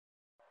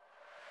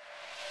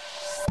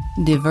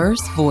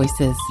Diverse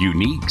voices.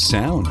 Unique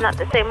sound. Not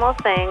the same old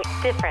thing.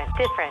 Different.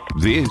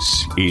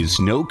 This is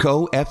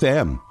NoCo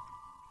FM.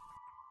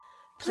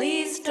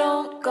 Please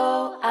don't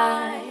go,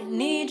 I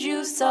need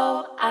you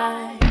so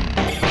I...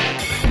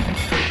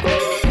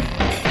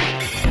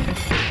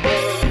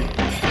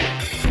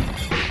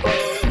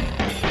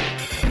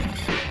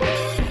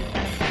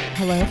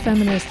 Hello,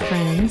 feminist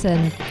friends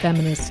and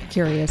feminist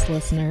curious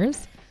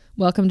listeners.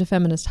 Welcome to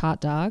Feminist Hot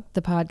Dog,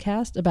 the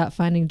podcast about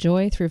finding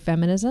joy through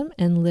feminism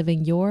and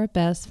living your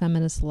best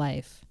feminist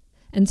life.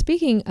 And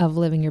speaking of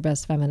living your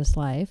best feminist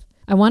life,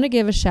 I want to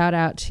give a shout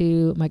out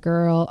to my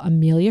girl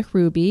Amelia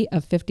Ruby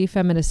of 50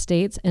 Feminist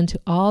States and to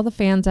all the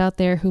fans out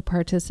there who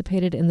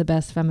participated in the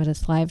Best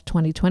Feminist Life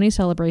 2020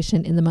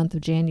 celebration in the month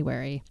of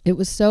January. It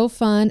was so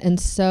fun and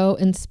so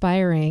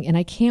inspiring, and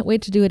I can't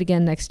wait to do it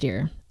again next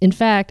year. In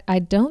fact, I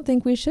don't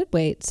think we should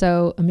wait.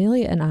 So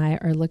Amelia and I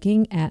are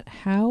looking at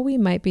how we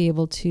might be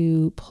able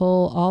to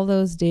pull all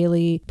those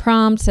daily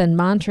prompts and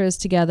mantras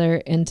together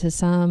into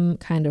some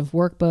kind of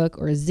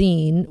workbook or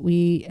zine.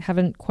 We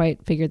haven't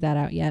quite figured that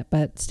out yet,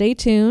 but stay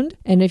tuned.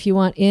 And if you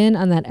want in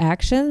on that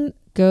action,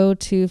 go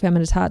to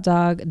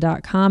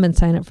feministhotdog.com and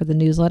sign up for the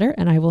newsletter,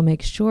 and I will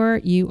make sure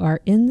you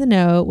are in the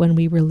know when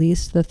we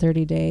release the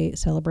 30-day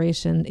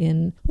celebration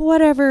in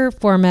whatever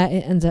format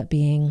it ends up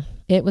being.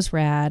 It was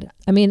rad.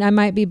 I mean, I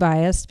might be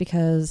biased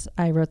because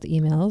I wrote the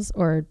emails,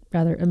 or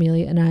rather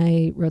Amelia and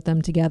I wrote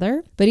them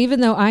together. But even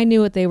though I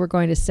knew what they were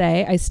going to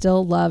say, I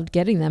still loved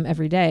getting them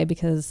every day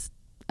because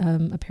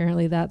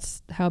apparently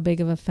that's how big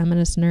of a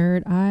feminist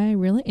nerd I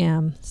really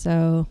am.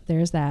 So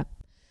there's that.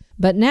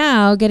 But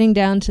now, getting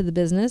down to the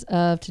business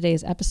of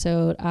today's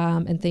episode,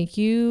 and thank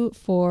you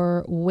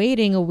for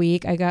waiting a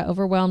week. I got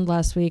overwhelmed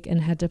last week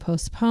and had to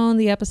postpone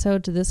the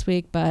episode to this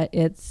week, but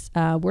it's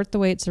worth the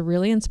wait. It's a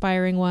really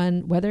inspiring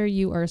one, whether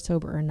you are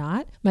sober or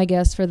not. My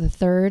guest for the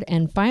third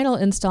and final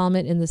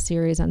installment in the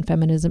series on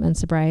feminism and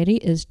sobriety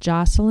is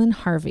Jocelyn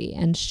Harvey,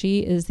 and she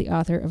is the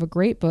author of a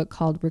great book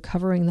called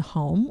Recovering the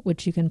Home,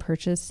 which you can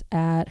purchase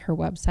at her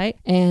website,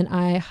 and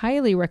I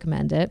highly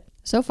recommend it.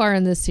 So far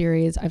in this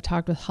series, I've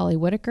talked with Holly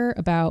Whitaker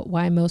about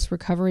why most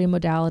recovery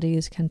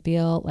modalities can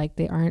feel like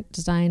they aren't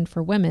designed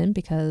for women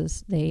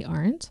because they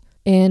aren't.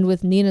 And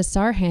with Nina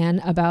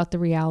Sarhan about the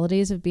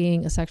realities of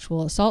being a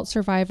sexual assault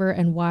survivor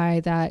and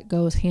why that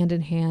goes hand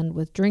in hand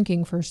with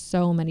drinking for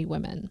so many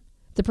women.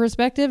 The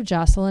perspective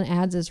Jocelyn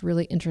adds is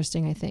really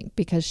interesting, I think,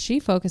 because she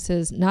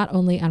focuses not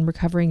only on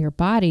recovering your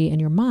body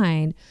and your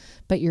mind,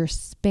 but your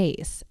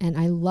space. And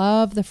I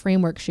love the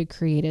framework she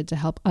created to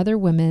help other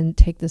women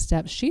take the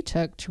steps she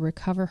took to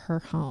recover her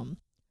home.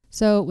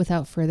 So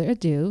without further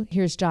ado,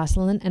 here's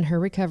Jocelyn and her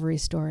recovery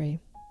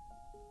story.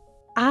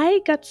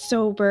 I got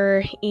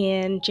sober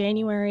in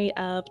January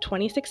of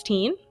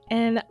 2016,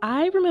 and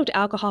I removed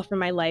alcohol from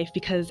my life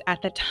because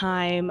at the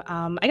time,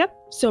 I got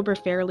sober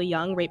fairly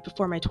young, right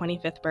before my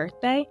 25th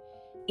birthday.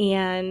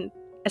 And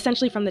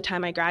essentially from the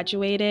time I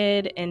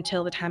graduated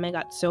until the time I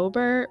got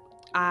sober,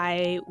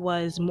 I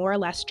was more or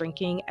less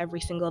drinking every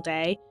single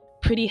day,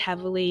 pretty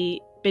heavily,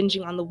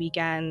 binging on the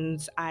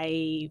weekends.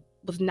 I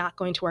was not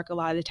going to work a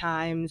lot of the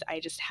times. I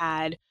just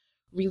had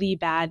really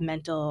bad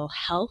mental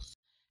health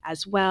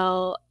as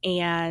well.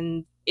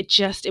 And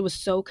it was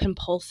so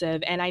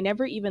compulsive. And I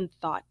never even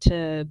thought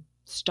to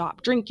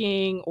stop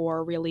drinking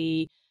or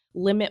really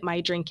limit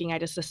my drinking. I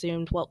just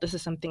assumed, well, this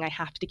is something I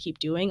have to keep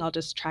doing. I'll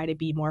just try to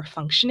be more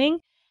functioning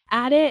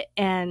at it.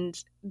 And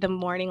the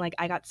morning, like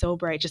I got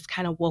sober, I just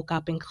kind of woke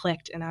up and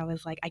clicked. And I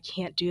was like, I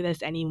can't do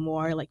this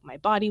anymore. Like my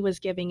body was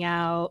giving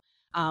out.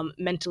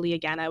 Mentally,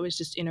 again, I was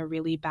just in a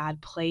really bad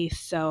place.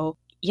 So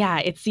yeah,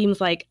 it seems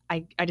like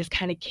I just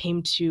kind of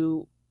came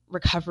to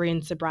recovery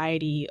and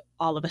sobriety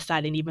all of a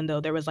sudden, even though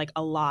there was like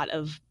a lot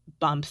of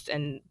bumps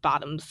and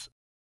bottoms.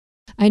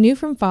 I knew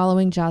from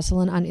following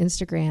Jocelyn on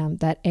Instagram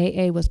that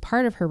AA was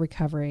part of her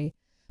recovery,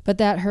 but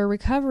that her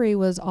recovery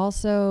was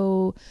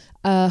also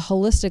a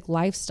holistic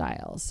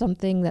lifestyle,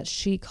 something that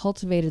she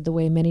cultivated the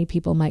way many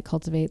people might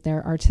cultivate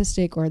their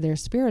artistic or their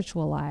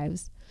spiritual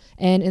lives.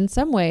 And in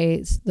some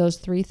ways, those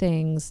three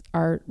things,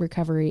 art,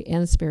 recovery,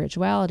 and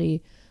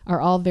spirituality, are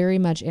all very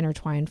much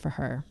intertwined for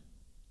her.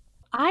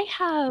 I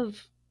have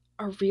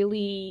a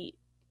really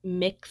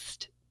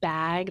mixed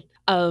bag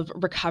of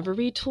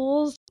recovery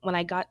tools. When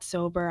I got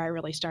sober, I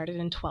really started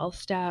in 12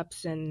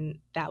 steps, and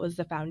that was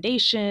the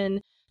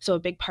foundation. So a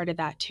big part of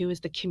that too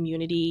is the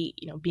community,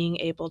 being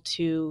able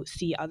to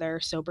see other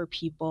sober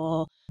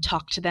people,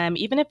 talk to them,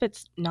 even if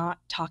it's not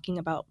talking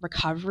about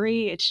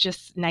recovery. It's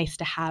just nice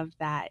to have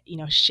that,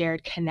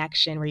 shared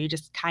connection where you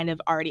just kind of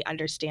already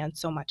understand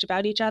so much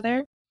about each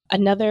other.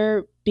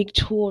 Another big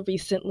tool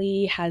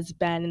recently has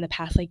been, in the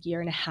past year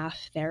and a half,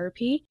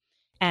 therapy.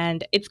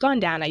 And it's gone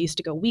down. I used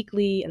to go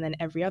weekly and then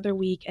every other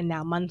week and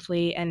now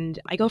monthly. And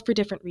I go for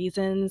different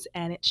reasons.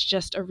 And it's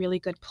just a really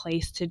good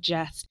place to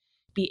just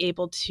be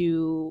able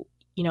to,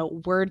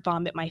 word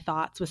vomit my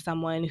thoughts with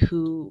someone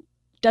who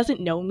doesn't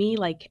know me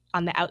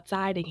on the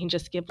outside and can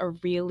just give a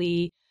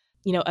really,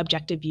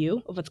 objective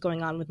view of what's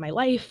going on with my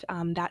life.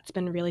 That's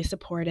been really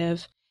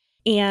supportive.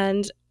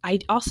 And I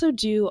also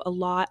do a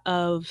lot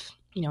of,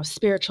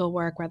 spiritual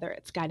work, whether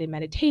it's guided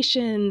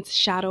meditations,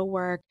 shadow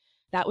work.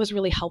 That was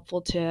really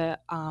helpful to,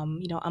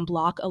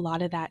 unblock a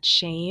lot of that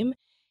shame.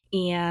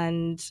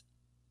 And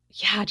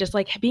yeah, just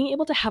like being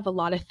able to have a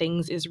lot of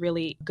things is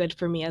really good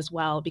for me as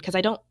well, because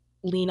I don't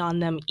lean on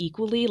them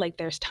equally. Like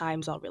there's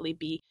times I'll really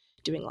be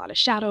doing a lot of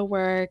shadow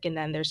work, and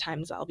then there's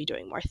times I'll be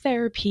doing more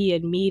therapy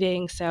and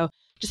meetings. So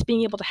just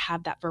being able to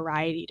have that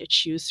variety to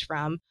choose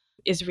from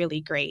is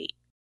really great.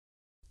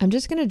 I'm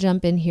just going to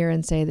jump in here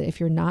and say that if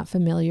you're not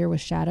familiar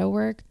with shadow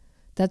work,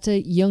 that's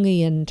a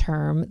Jungian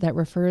term that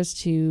refers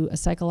to a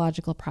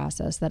psychological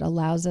process that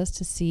allows us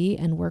to see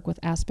and work with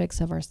aspects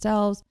of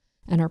ourselves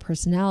and our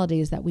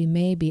personalities that we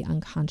may be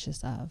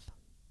unconscious of.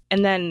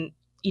 And then,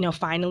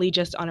 finally,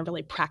 just on a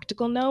really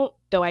practical note,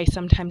 though I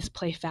sometimes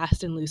play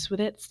fast and loose with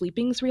it,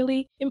 sleeping's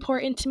really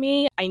important to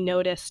me. I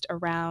noticed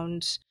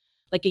around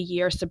like a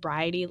year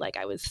sobriety, like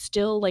I was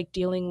still like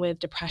dealing with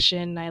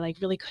depression. I like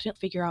really couldn't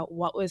figure out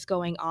what was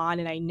going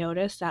on. And I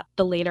noticed that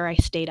the later I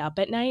stayed up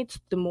at nights,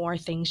 the more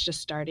things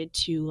just started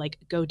to like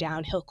go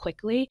downhill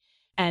quickly.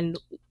 And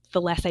the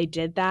less I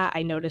did that,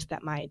 I noticed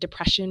that my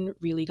depression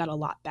really got a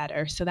lot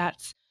better. So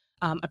that's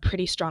a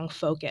pretty strong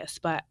focus.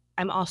 But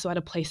I'm also at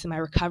a place in my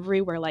recovery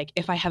where like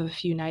if I have a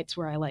few nights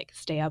where I like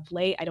stay up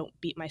late, I don't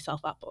beat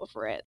myself up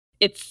over it.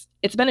 It's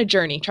been a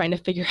journey trying to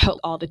figure out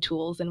all the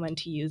tools and when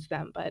to use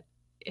them, but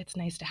it's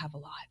nice to have a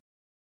lot.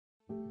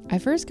 I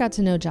first got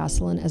to know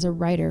Jocelyn as a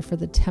writer for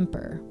The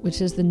Temper, which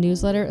is the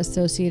newsletter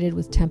associated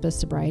with Tempest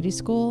Sobriety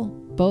School,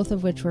 both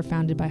of which were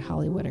founded by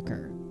Holly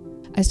Whitaker.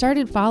 I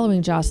started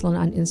following Jocelyn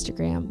on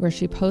Instagram, where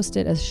she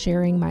posted as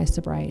sharing my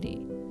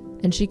sobriety.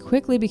 And she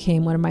quickly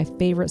became one of my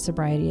favorite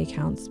sobriety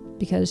accounts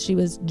because she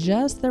was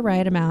just the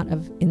right amount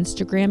of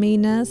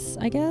Instagramminess,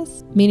 I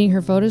guess, meaning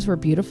her photos were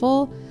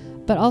beautiful,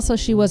 but also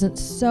she wasn't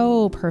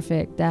so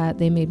perfect that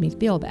they made me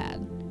feel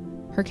bad.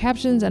 Her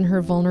captions and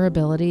her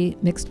vulnerability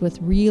mixed with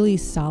really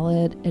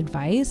solid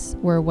advice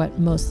were what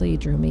mostly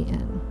drew me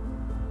in.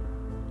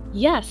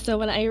 Yes, so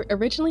when I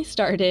originally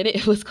started,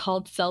 it was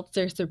called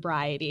Seltzer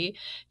Sobriety,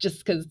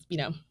 just because,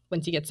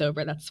 once you get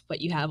sober, that's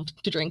what you have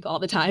to drink all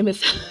the time.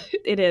 It's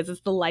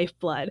the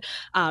lifeblood.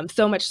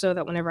 So much so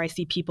that whenever I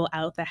see people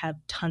out that have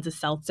tons of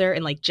seltzer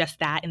and like just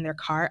that in their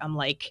car, I'm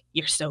like,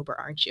 you're sober,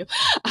 aren't you?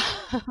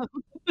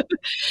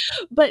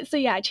 But so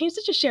yeah, I changed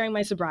it to sharing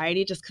my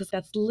sobriety just because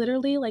that's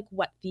literally like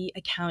what the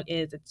account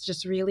is. It's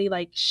just really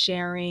like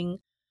sharing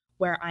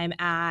where I'm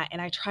at.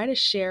 And I try to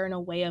share in a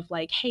way of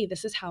like, hey,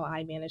 this is how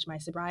I manage my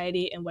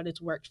sobriety and what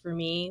has worked for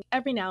me.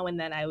 Every now and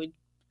then I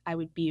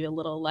would be a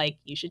little like,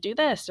 you should do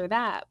this or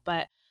that.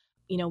 But,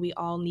 we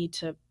all need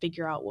to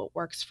figure out what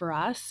works for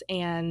us.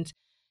 And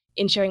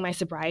in sharing my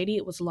sobriety,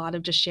 it was a lot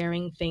of just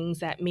sharing things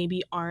that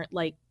maybe aren't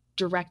like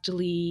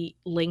directly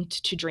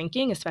linked to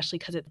drinking, especially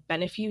because it's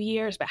been a few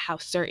years, but how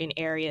certain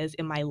areas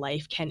in my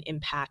life can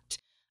impact,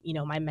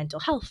 my mental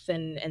health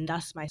and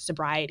thus my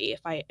sobriety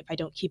if I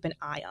don't keep an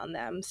eye on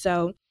them.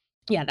 So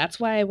yeah, that's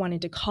why I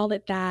wanted to call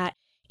it that.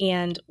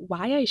 And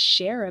why I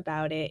share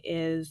about it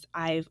is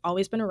I've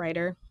always been a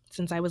writer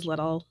since I was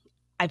little.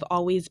 I've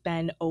always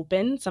been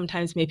open,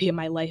 sometimes maybe in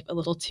my life a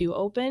little too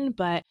open,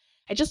 but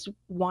I just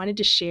wanted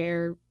to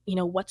share,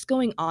 what's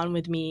going on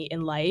with me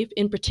in life,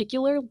 in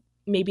particular,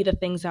 maybe the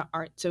things that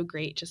aren't so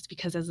great, just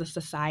because as a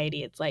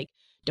society, it's like,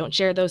 don't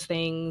share those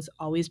things,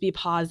 always be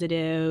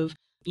positive,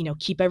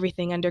 keep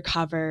everything under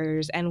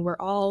covers. And we're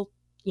all,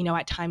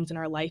 at times in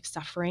our life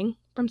suffering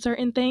from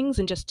certain things.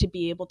 And just to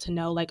be able to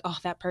know like, oh,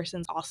 that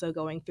person's also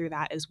going through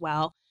that as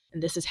well.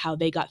 And this is how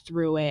they got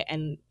through it.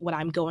 And what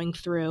I'm going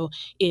through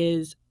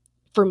is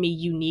for me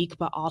unique,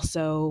 but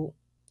also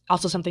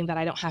something that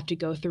I don't have to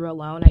go through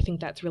alone. I think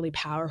that's really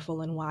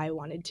powerful and why I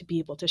wanted to be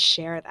able to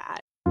share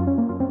that.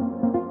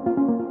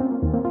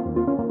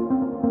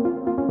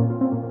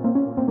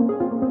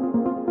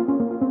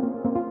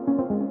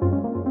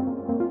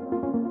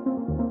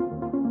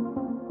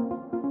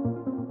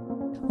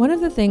 One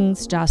of the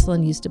things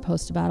Jocelyn used to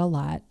post about a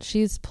lot,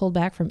 she's pulled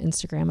back from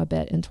Instagram a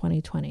bit in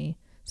 2020,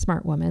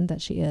 smart woman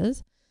that she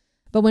is.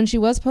 But when she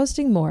was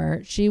posting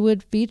more, she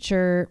would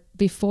feature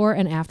before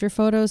and after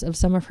photos of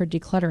some of her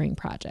decluttering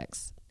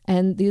projects.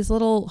 And these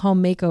little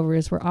home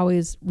makeovers were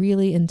always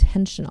really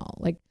intentional.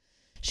 Like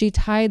she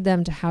tied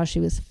them to how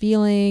she was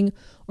feeling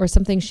or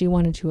something she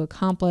wanted to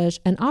accomplish.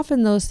 And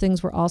often those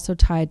things were also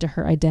tied to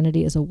her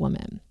identity as a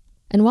woman.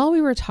 And while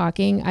we were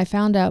talking, I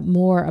found out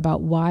more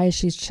about why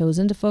she's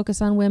chosen to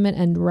focus on women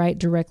and write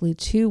directly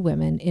to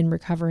women in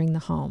recovering the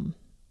home.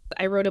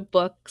 I wrote a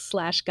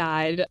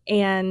book/guide,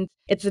 and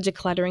it's a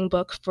decluttering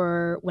book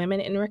for women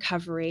in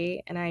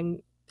recovery. And I'm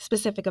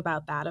specific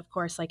about that. Of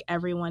course, like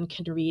everyone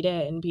can read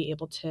it and be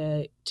able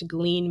to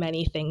glean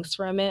many things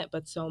from it.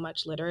 But so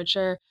much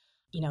literature,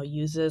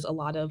 uses a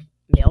lot of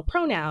male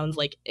pronouns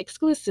like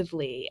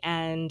exclusively.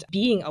 And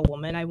being a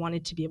woman, I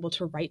wanted to be able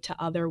to write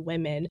to other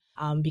women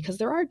because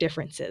there are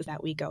differences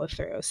that we go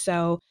through.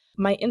 So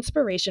my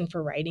inspiration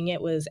for writing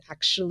it was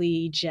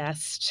actually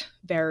just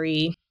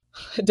very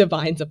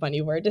divine's a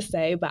funny word to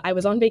say, but I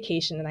was on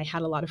vacation and I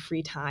had a lot of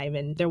free time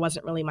and there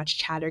wasn't really much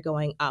chatter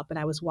going up. And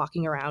I was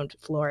walking around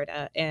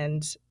Florida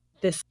and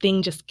this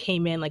thing just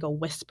came in like a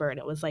whisper and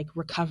it was like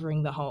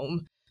recovering the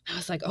home. I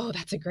was like, oh,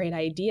 that's a great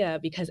idea,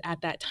 because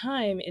at that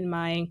time in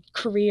my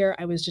career,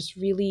 I was just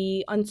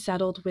really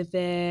unsettled with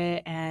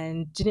it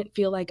and didn't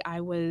feel like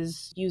I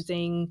was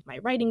using my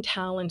writing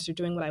talents or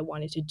doing what I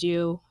wanted to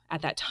do.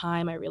 At that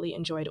time, I really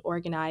enjoyed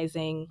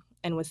organizing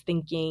and was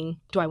thinking,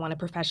 do I want to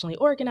professionally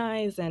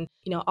organize? And,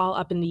 all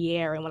up in the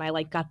air. And when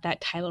I got that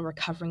title,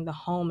 Recovering the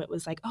Home, it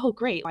was like, oh,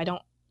 great. I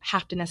don't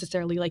have to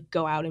necessarily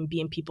go out and be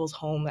in people's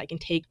homes. I can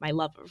take my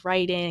love of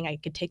writing. I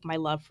could take my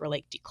love for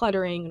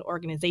decluttering and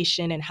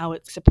organization and how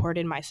it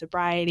supported my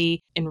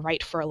sobriety and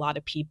write for a lot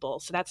of people.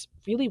 So that's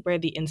really where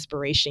the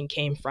inspiration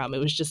came from. It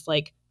was just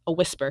like a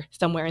whisper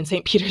somewhere in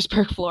St.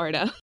 Petersburg,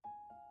 Florida.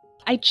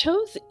 I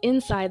chose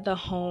Inside the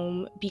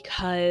Home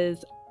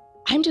because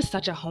I'm just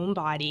such a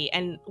homebody.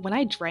 And when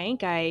I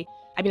drank, I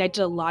did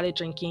a lot of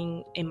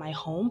drinking in my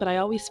home, but I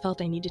always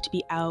felt I needed to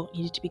be out,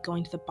 needed to be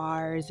going to the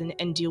bars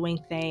and doing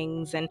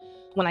things. And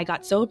when I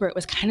got sober, it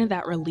was kind of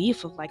that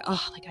relief of I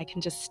can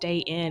just stay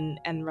in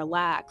and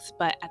relax.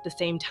 But at the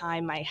same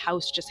time, my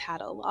house just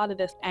had a lot of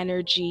this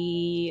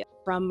energy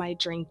from my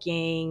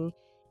drinking.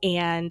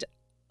 And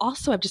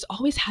also, I've just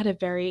always had a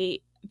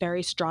very,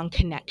 very strong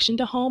connection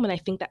to home. And I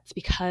think that's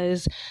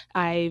because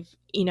I've,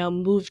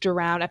 moved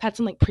around. I've had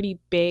some pretty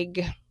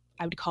big,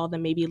 I would call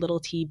them maybe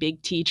little T,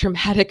 big T,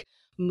 traumatic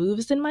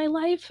moves in my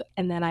life.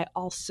 And then I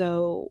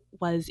also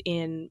was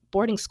in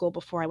boarding school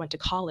before I went to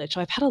college. So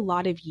I've had a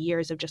lot of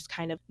years of just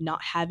kind of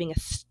not having a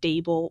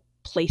stable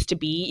place to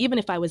be, even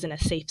if I was in a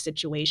safe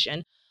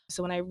situation.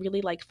 So when I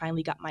really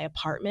finally got my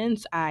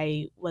apartments,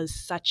 I was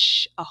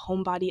such a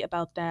homebody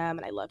about them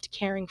and I loved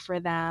caring for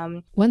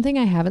them. One thing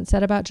I haven't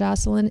said about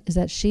Jocelyn is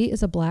that she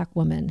is a Black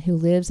woman who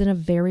lives in a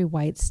very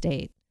white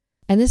state.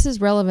 And this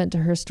is relevant to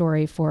her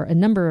story for a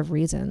number of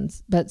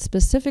reasons, but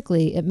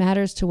specifically it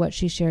matters to what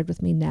she shared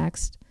with me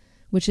next,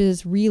 which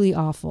is really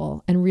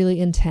awful and really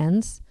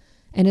intense,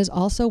 and is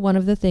also one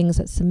of the things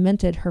that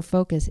cemented her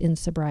focus in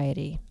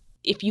sobriety.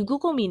 If you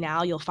Google me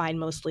now, you'll find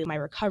mostly my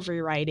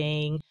recovery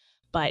writing.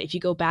 But if you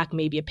go back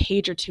maybe a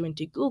page or two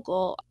into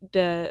Google,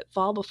 the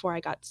fall before I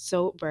got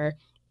sober,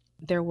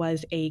 there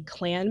was a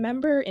Klan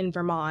member in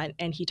Vermont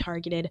and he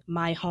targeted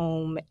my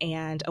home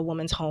and a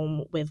woman's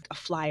home with a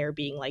flyer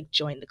being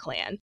join the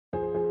Klan.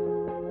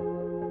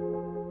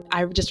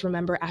 I just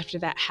remember after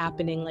that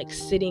happening,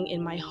 sitting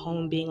in my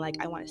home being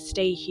I want to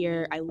stay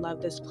here. I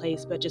love this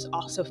place, but just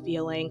also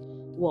feeling,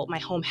 well, my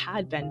home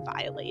had been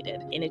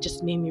violated. And it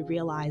just made me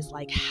realize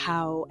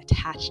how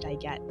attached I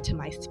get to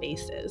my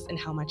spaces and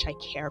how much I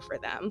care for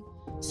them.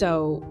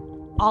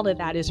 So all of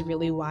that is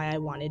really why I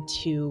wanted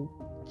to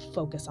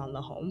focus on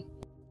the home.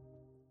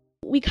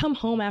 We come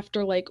home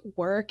after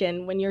work,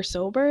 and when you're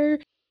sober,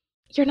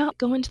 you're not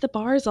going to the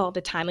bars all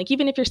the time.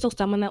 Even if you're still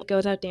someone that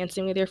goes out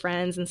dancing with your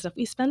friends and stuff,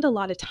 we spend a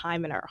lot of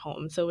time in our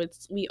home. So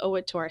we owe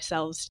it to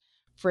ourselves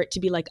for it to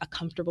be a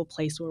comfortable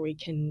place where we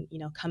can,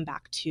 come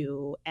back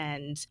to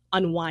and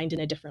unwind in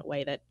a different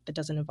way that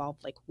doesn't involve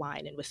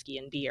wine and whiskey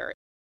and beer.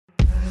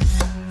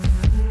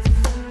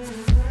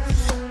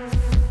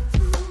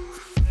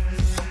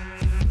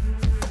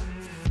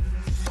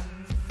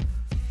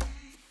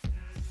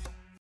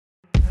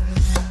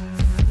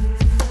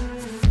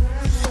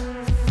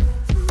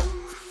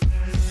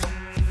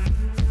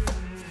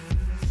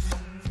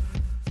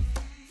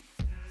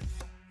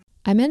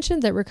 I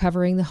mentioned that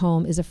Recovering the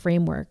Home is a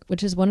framework,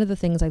 which is one of the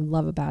things I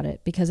love about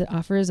it because it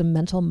offers a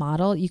mental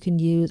model you can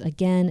use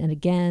again and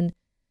again.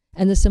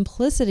 And the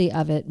simplicity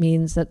of it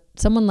means that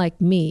someone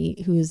like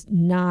me, who's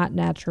not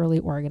naturally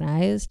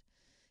organized,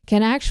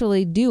 can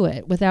actually do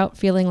it without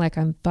feeling like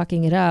I'm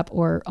fucking it up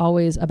or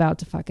always about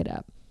to fuck it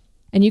up.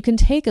 And you can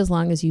take as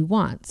long as you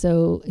want.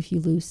 So if you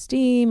lose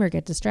steam or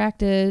get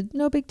distracted,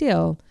 no big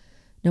deal.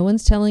 No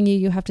one's telling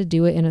you have to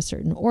do it in a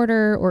certain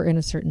order or in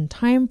a certain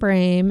time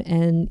frame.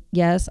 And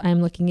yes,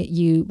 I'm looking at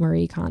you,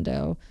 Marie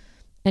Kondo.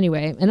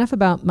 Anyway, enough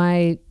about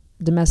my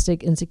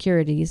domestic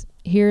insecurities.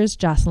 Here's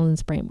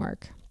Jocelyn's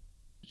framework.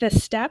 The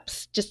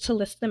steps, just to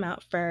list them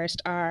out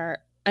first, are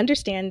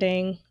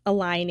understanding,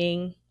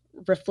 aligning,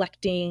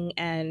 reflecting,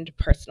 and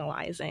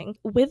personalizing.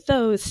 With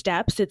those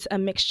steps, it's a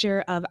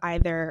mixture of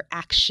either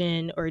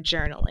action or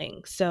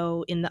journaling.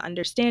 So in the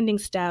understanding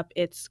step,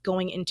 it's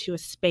going into a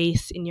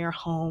space in your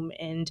home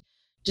and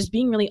just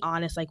being really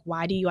honest,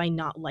 why do I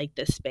not like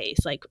this space?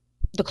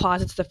 The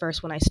closet's the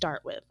first one I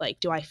start with.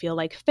 Do I feel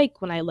fake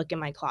when I look in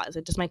my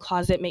closet? Does my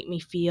closet make me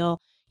feel,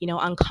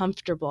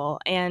 uncomfortable?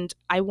 And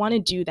I want to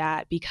do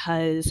that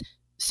because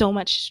so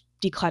much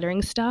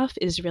decluttering stuff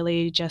is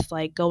really just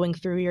going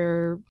through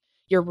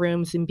your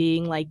rooms and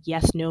being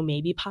yes, no,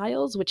 maybe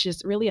piles, which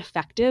is really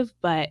effective.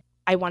 But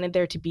I wanted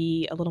there to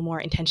be a little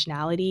more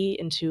intentionality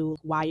into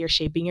why you're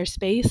shaping your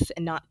space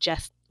and not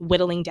just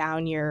whittling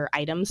down your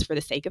items for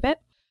the sake of it.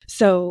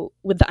 So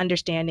with the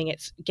understanding,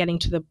 it's getting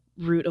to the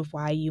root of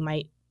why you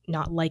might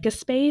not like a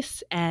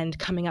space and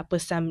coming up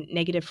with some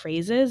negative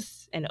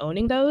phrases and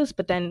owning those,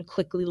 but then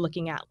quickly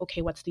looking at,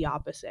 okay, what's the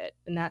opposite?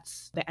 And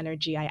that's the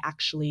energy I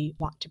actually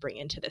want to bring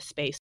into this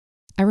space.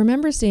 I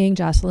remember seeing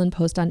Jocelyn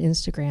post on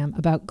Instagram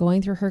about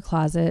going through her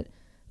closet,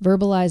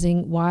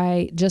 verbalizing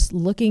why just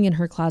looking in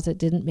her closet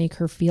didn't make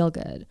her feel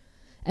good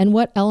and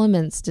what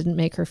elements didn't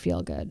make her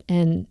feel good,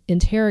 and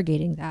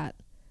interrogating that.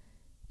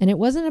 And it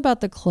wasn't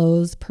about the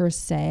clothes per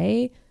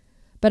se,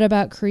 but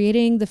about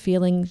creating the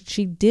feeling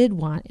she did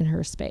want in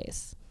her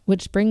space,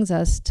 which brings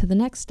us to the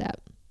next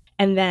step.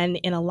 And then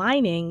in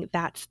aligning,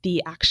 that's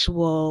the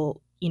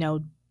actual,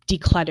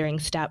 decluttering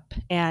step.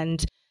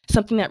 And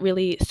something that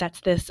really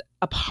sets this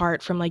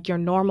apart from like your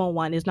normal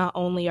one is not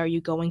only are you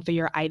going through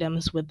your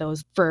items with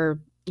those, for,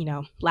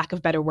 lack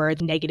of better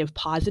words, negative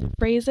positive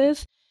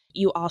phrases,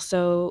 you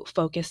also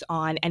focus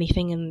on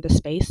anything in the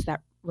space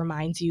that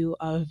reminds you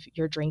of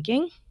your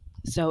drinking.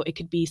 So it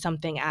could be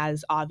something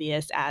as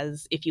obvious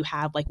as if you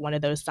have like one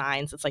of those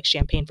signs that's like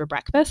champagne for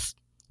breakfast.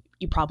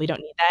 You probably don't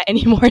need that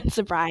anymore in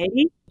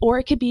sobriety. Or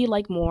it could be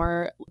like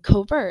more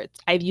covert.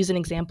 I've used an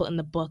example in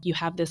the book. You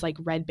have this like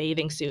red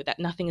bathing suit that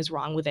nothing is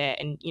wrong with it.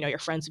 And, your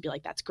friends would be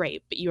like, that's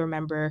great. But you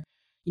remember,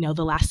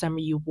 the last summer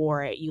you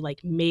wore it, you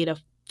like made a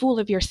fool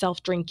of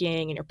yourself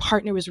drinking and your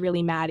partner was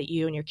really mad at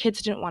you and your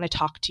kids didn't want to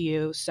talk to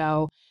you.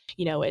 So,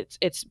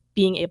 it's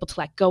being able to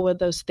let go of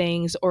those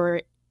things,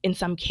 or in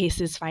some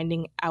cases,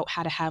 finding out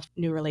how to have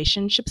new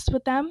relationships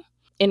with them.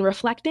 In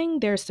reflecting,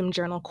 there's some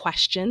journal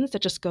questions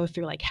that just go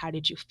through like, how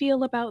did you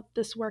feel about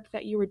this work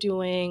that you were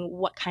doing?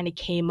 What kind of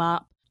came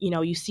up?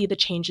 You see the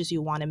changes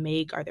you want to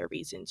make. Are there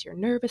reasons you're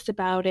nervous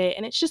about it?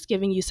 And it's just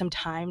giving you some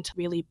time to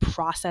really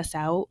process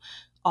out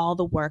all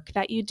the work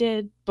that you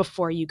did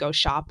before you go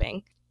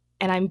shopping.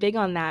 And I'm big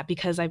on that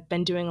because I've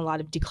been doing a lot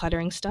of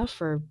decluttering stuff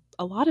for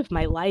a lot of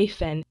my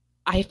life. And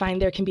I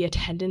find there can be a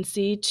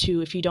tendency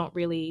to, if you don't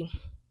really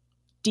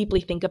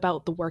deeply think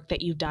about the work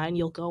that you've done,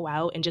 you'll go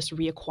out and just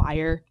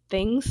reacquire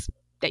things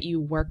that you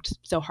worked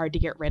so hard to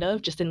get rid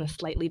of, just in a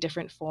slightly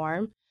different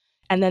form.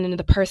 And then in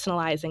the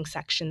personalizing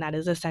section, that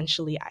is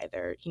essentially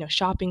either,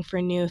 shopping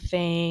for new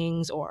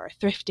things or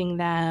thrifting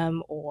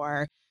them,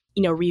 or,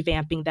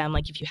 revamping them.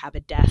 Like if you have a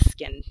desk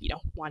and,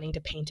 wanting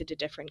to paint it a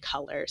different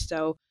color.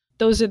 So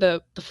those are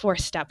the 4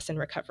 steps in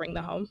recovering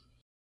the home.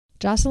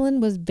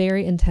 Jocelyn was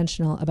very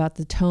intentional about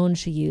the tone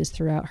she used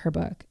throughout her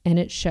book, and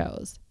it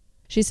shows.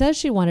 She says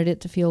she wanted it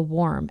to feel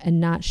warm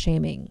and not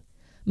shaming,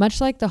 much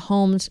like the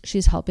homes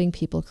she's helping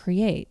people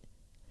create.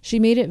 She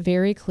made it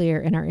very clear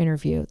in our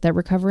interview that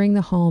recovering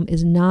the home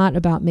is not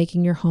about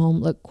making your home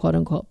look quote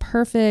unquote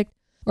perfect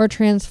or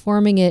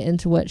transforming it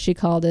into what she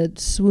called a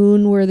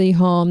swoon-worthy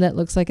home that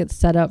looks like it's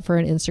set up for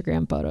an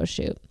Instagram photo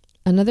shoot.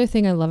 Another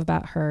thing I love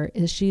about her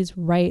is she's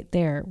right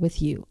there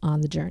with you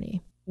on the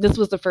journey. This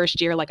was the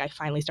first year I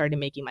finally started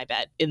making my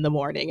bed in the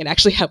morning and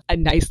actually have a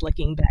nice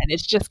looking bed.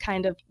 It's just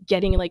kind of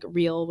getting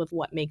real with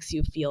what makes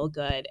you feel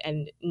good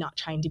and not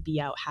trying to be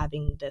out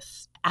having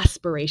this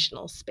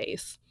aspirational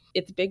space.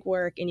 It's big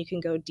work and you can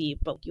go deep,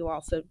 but you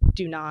also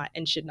do not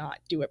and should not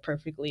do it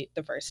perfectly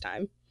the first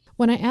time.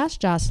 When I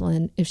asked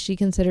Jocelyn if she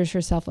considers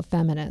herself a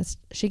feminist,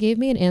 she gave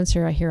me an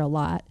answer I hear a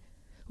lot,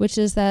 which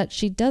is that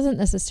she doesn't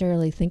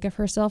necessarily think of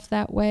herself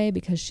that way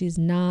because she's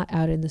not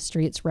out in the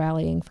streets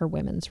rallying for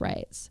women's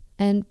rights.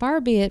 And far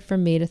be it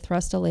from me to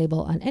thrust a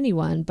label on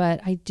anyone,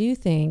 but I do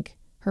think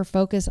her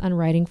focus on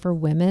writing for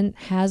women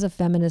has a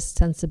feminist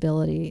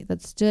sensibility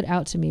that stood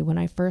out to me when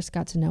I first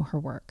got to know her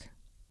work.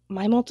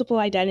 My multiple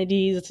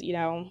identities,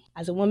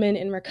 as a woman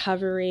in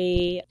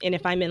recovery, and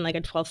if I'm in a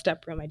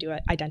 12-step room, I do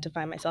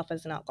identify myself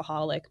as an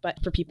alcoholic.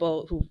 But for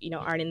people who,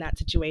 aren't in that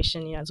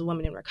situation, as a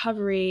woman in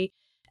recovery,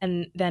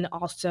 and then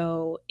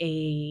also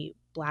a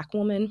Black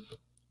woman,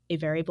 a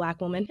very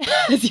Black woman,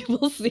 as you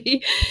will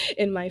see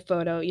in my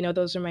photo.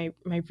 Those are my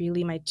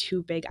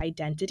 2 big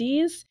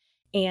identities,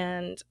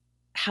 and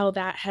how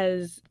that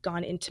has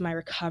gone into my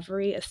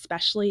recovery,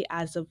 especially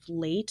as of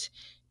late,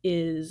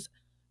 is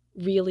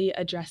really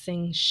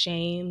addressing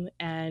shame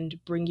and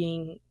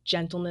bringing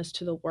gentleness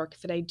to the work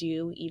that I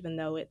do, even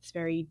though it's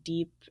very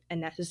deep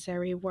and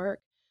necessary work,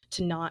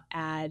 to not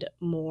add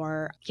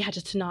more,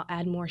 just to not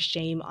add more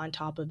shame on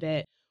top of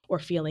it or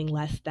feeling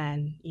less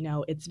than.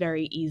 It's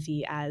very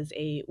easy as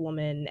a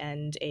woman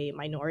and a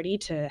minority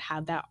to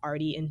have that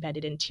already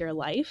embedded into your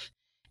life.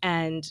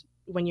 And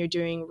when you're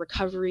doing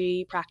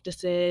recovery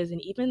practices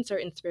and even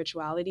certain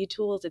spirituality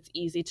tools, it's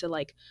easy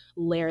to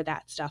layer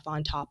that stuff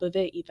on top of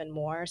it even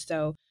more.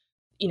 So,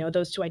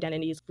 those 2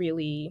 identities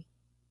really,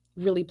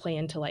 really play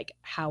into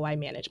how I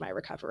manage my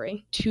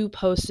recovery. 2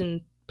 posts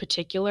in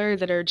particular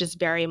that are just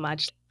very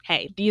much,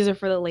 hey, these are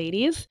for the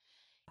ladies.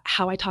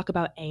 How I talk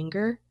about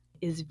anger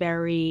is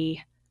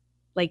very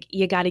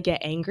you got to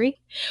get angry,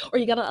 or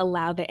you got to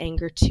allow the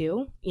anger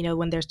too.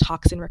 When there's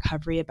talks in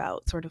recovery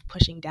about sort of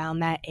pushing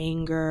down that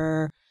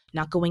anger,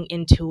 not going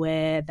into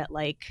it, that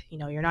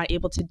you're not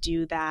able to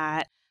do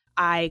that.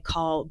 I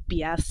call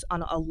BS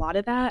on a lot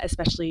of that,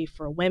 especially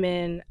for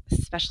women,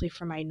 especially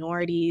for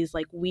minorities.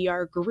 We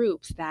are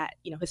groups that,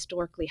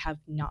 historically have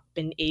not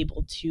been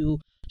able to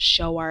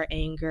show our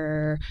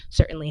anger,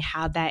 certainly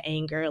have that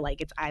anger.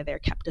 Like it's either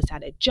kept us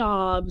out of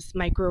jobs,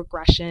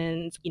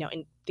 microaggressions,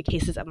 in the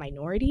cases of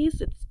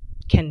minorities, it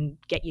can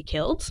get you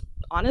killed,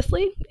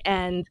 honestly.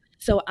 And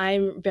so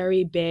I'm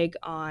very big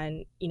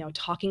on,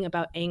 talking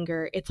about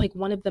anger. It's like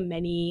one of the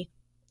many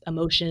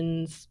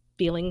emotions,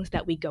 feelings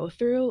that we go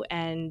through,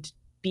 and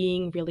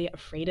being really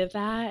afraid of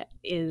that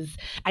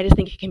I just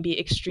think it can be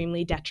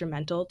extremely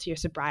detrimental to your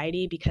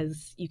sobriety,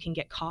 because you can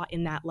get caught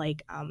in that I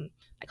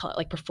call it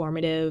like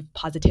performative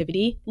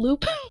positivity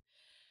loop.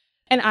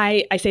 And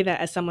I say that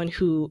as someone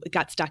who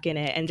got stuck in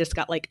it and just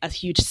got like a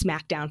huge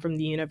smackdown from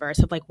the universe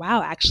of like,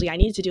 wow, actually I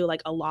need to do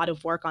like a lot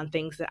of work on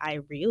things that I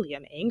really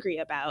am angry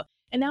about.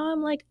 And now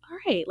I'm like, all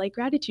right, like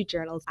gratitude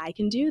journals, I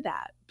can do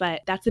that.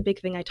 But that's a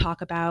big thing I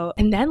talk about.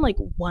 And then like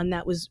one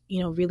that was,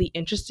 really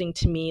interesting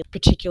to me,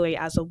 particularly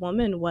as a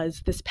woman,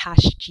 was this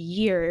past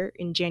year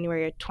in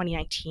January of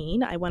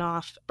 2019, I went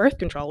off birth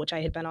control, which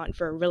I had been on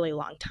for a really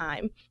long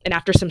time. And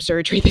after some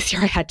surgery this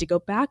year, I had to go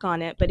back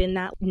on it. But in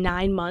that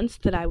 9 months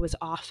that I was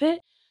off it,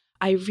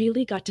 I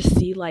really got to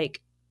see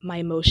like my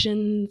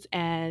emotions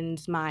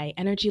and my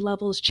energy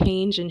levels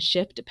change and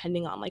shift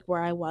depending on like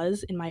where I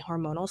was in my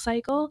hormonal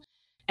cycle.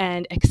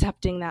 And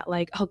accepting that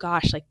like, oh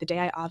gosh, like the day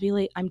I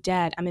ovulate, I'm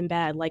dead, I'm in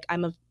bed, like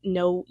I'm of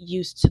no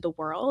use to the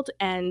world.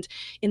 And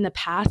in the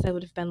past, I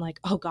would have been like,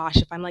 oh gosh,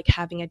 if I'm like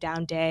having a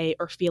down day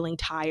or feeling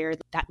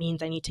tired, that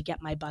means I need to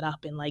get my butt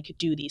up and like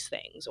do these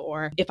things.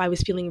 Or if I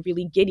was feeling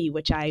really giddy,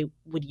 which I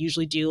would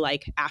usually do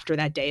like after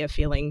that day of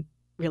feeling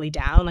really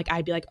down, like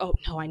I'd be like, oh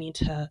no, I need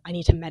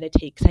to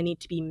meditate because I need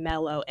to be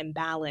mellow and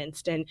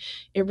balanced. And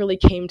it really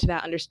came to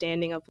that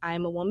understanding of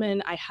I'm a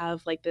woman, I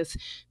have like this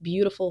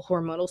beautiful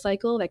hormonal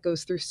cycle that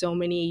goes through so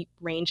many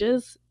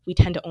ranges. We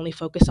tend to only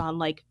focus on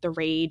like the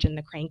rage and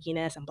the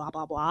crankiness and blah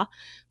blah blah,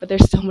 but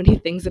there's so many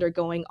things that are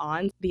going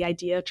on. The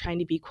idea of trying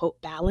to be quote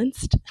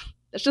balanced,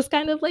 that's just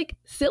kind of like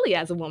silly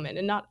as a woman,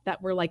 and not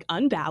that we're like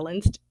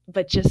unbalanced,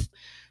 but just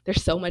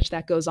there's so much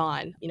that goes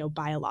on,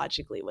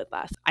 biologically with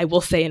us. I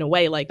will say in a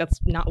way, like that's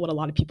not what a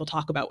lot of people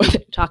talk about when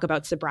they talk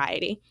about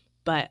sobriety,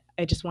 but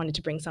I just wanted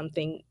to bring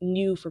something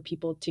new for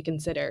people to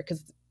consider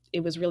because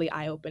it was really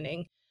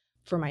eye-opening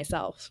for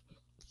myself.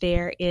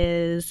 There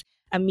is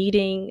a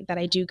meeting that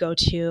I do go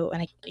to,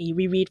 and I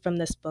reread from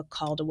this book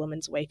called A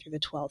Woman's Way Through the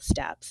 12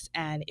 Steps.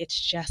 And it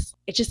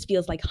just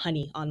feels like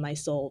honey on my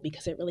soul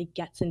because it really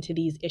gets into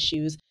these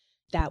issues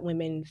that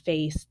women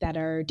face that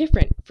are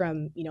different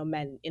from,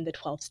 men in the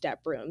 12-step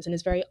rooms, and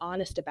is very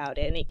honest about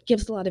it. And it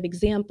gives a lot of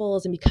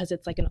examples. And because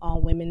it's like an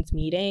all women's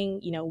meeting,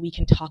 we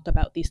can talk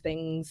about these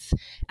things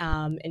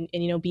and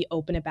be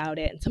open about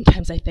it. And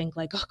sometimes I think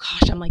like, oh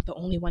gosh, I'm like the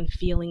only one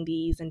feeling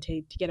these, and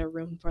to get a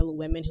room full of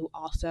women who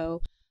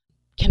also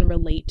can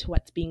relate to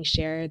what's being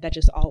shared, that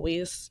just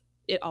always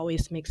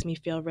makes me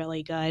feel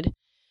really good.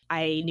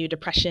 I knew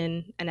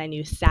depression and I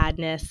knew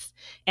sadness,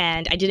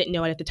 and I didn't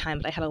know it at the time,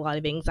 but I had a lot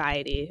of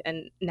anxiety.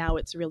 And now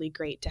it's really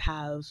great to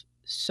have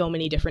so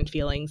many different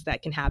feelings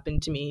that can happen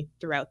to me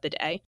throughout the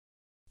day.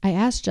 I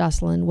asked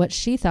Jocelyn what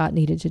she thought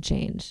needed to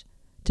change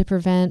to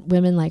prevent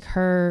women like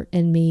her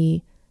and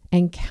me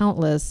and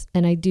countless,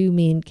 and I do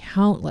mean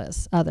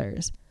countless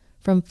others,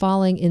 from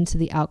falling into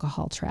the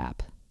alcohol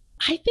trap.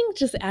 I think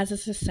just as a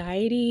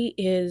society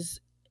is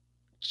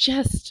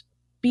just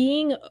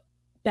being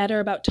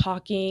better about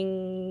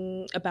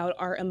talking about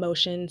our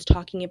emotions,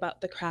 talking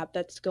about the crap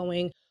that's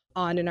going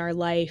on in our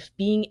life,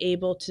 being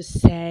able to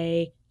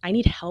say, I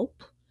need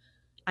help,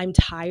 I'm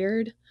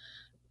tired,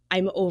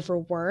 I'm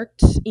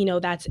overworked.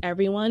 That's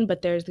everyone,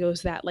 but there's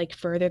those that like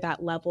further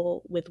that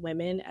level with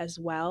women as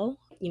well.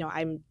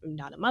 I'm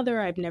not a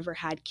mother, I've never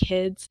had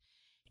kids,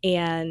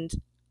 and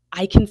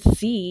I can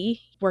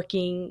see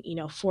working,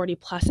 40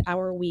 plus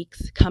hour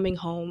weeks, coming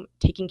home,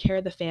 taking care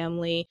of the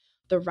family,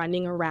 the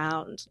running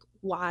around,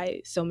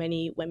 why so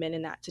many women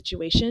in that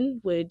situation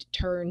would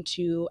turn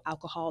to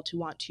alcohol to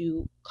want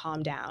to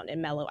calm down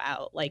and mellow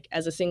out. Like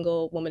as a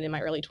single woman in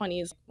my early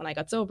 20s, when I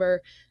got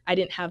sober, I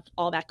didn't have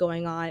all that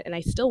going on, and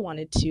I still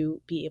wanted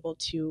to be able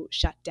to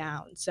shut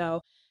down. So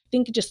I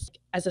think just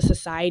as a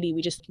society,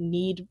 we just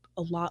need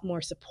a lot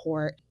more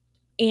support.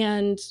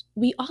 And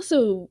we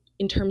also,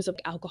 in terms of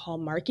alcohol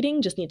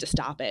marketing, just need to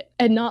stop it,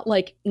 and not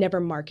like never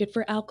market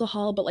for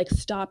alcohol, but like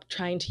stop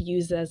trying to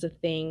use it as a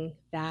thing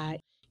that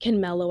can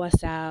mellow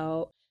us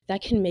out,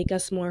 that can make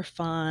us more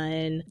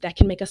fun, that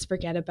can make us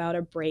forget about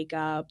a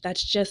breakup.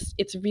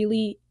 It's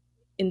really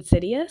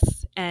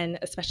insidious, and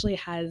especially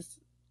as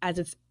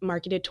it's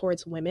marketed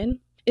towards women,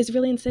 is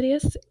really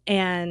insidious.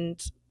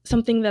 And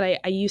something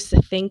that I used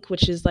to think,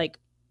 which is like,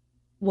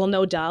 well,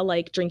 no duh,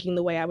 like drinking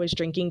the way I was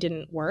drinking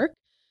didn't work,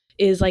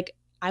 is like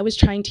I was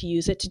trying to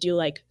use it to do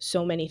like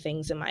so many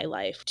things in my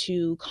life,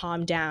 to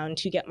calm down,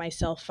 to get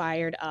myself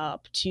fired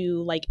up,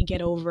 to like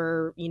get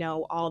over,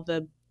 all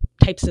the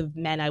types of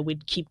men I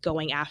would keep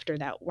going after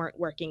that weren't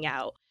working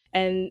out.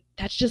 And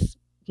that's just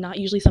not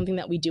usually something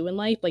that we do in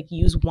life, like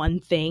use one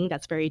thing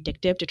that's very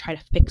addictive to try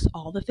to fix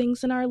all the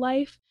things in our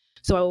life.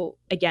 So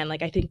again,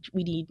 like I think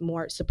we need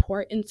more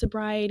support in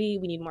sobriety.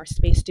 We need more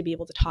space to be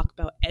able to talk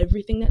about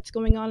everything that's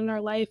going on in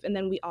our life. And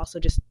then we also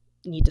just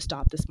need to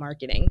stop this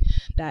marketing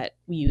that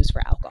we use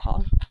for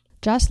alcohol.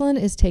 Jocelyn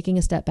is taking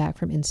a step back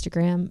from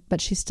Instagram,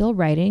 but she's still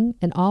writing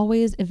and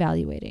always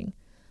evaluating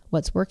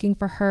what's working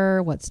for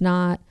her, what's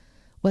not,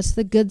 what's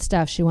the good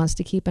stuff she wants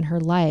to keep in her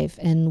life,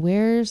 and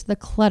where's the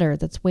clutter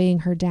that's weighing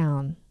her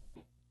down.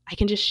 I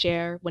can just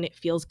share when it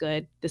feels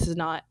good. This is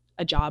not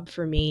a job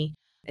for me.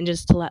 And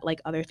just to let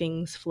like other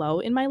things flow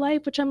in my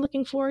life, which I'm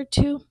looking forward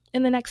to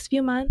in the next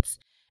few months.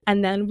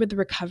 And then with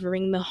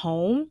Recovering the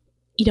Home,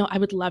 I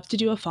would love to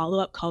do a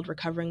follow-up called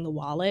Recovering the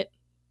Wallet.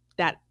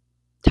 That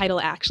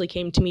title actually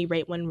came to me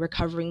right when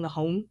Recovering the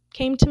Home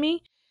came to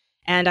me.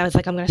 And I was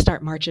like, I'm going to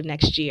start March of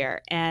next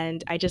year.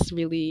 And I just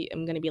really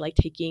am going to be like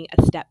taking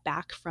a step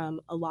back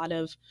from a lot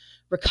of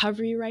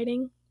recovery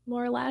writing,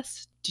 more or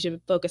less, to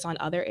focus on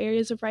other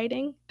areas of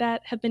writing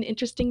that have been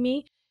interesting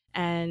me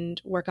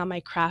and work on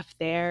my craft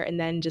there. And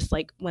then just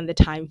like when the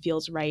time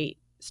feels right,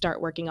 start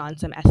working on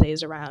some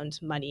essays around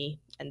money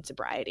and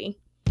sobriety.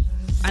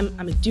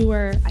 I'm a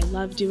doer. I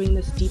love doing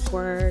this deep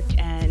work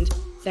and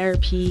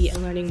therapy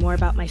and learning more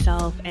about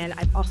myself. And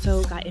I've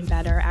also gotten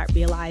better at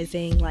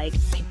realizing like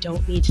I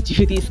don't need to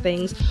do these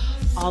things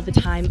all the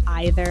time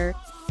either.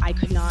 I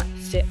could not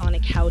sit on a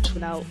couch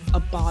without a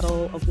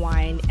bottle of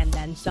wine and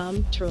then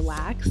some to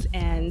relax.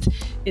 And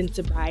in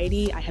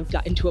sobriety, I have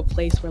gotten to a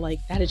place where like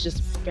that is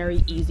just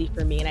very easy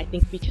for me. And I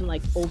think we can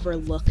like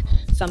overlook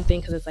something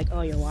because it's like,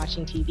 oh, you're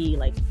watching TV,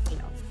 like,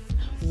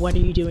 what are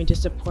you doing to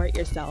support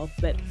yourself?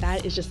 But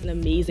that is just an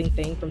amazing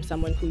thing from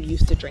someone who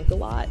used to drink a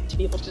lot to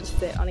be able to just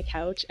sit on a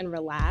couch and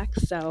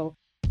relax. So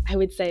I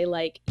would say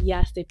like,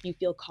 yes, if you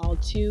feel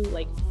called to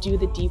like do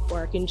the deep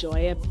work,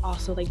 enjoy it. But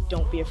also like,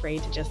 don't be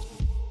afraid to just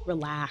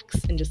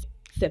relax and just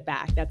sit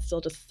back. That's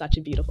still just such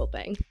a beautiful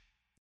thing.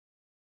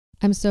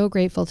 I'm so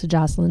grateful to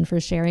Jocelyn for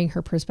sharing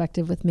her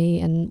perspective with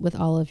me and with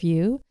all of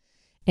you.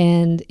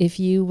 And if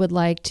you would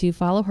like to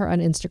follow her on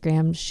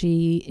Instagram,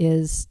 she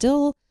is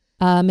still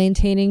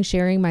maintaining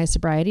sharing my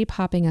sobriety,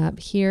 popping up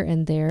here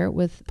and there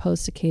with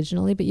posts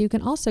occasionally. But you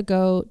can also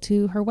go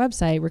to her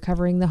website,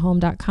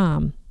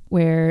 recoveringthehome.com,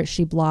 where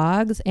she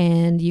blogs,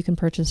 and you can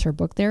purchase her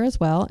book there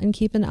as well and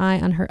keep an eye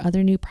on her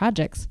other new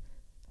projects.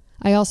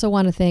 I also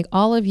want to thank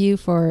all of you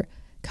for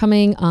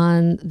coming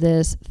on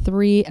this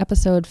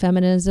 3-episode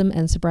feminism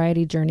and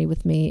sobriety journey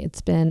with me.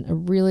 It's been a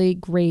really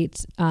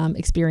great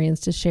experience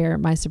to share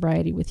my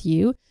sobriety with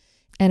you,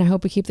 and I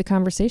hope we keep the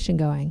conversation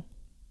going.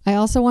 I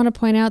also want to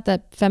point out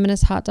that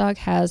Feminist Hot Dog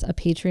has a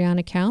Patreon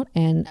account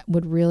and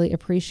would really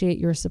appreciate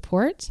your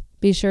support.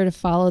 Be sure to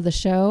follow the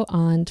show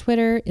on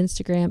Twitter,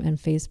 Instagram, and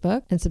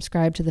Facebook, and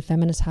subscribe to the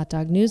Feminist Hot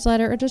Dog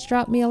newsletter, or just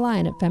drop me a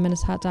line at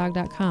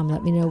feministhotdog.com.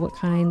 Let me know what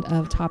kind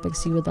of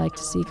topics you would like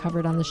to see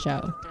covered on the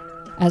show.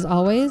 As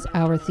always,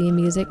 our theme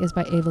music is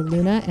by Ava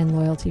Luna and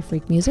Loyalty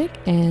Freak Music,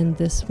 and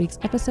this week's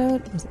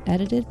episode was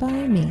edited by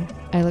me.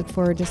 I look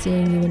forward to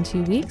seeing you in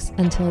 2 weeks.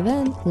 Until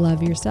then,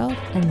 love yourself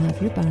and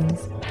love your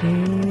buns.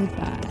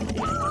 Goodbye.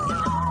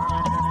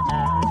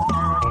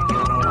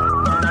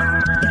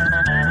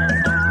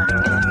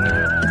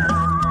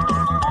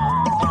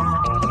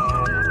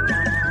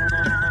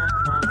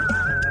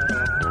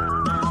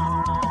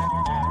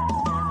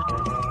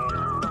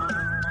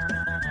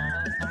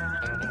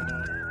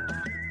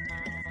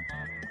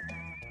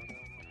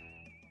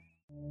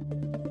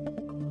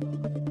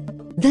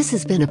 This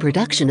has been a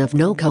production of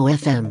NoCo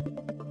FM.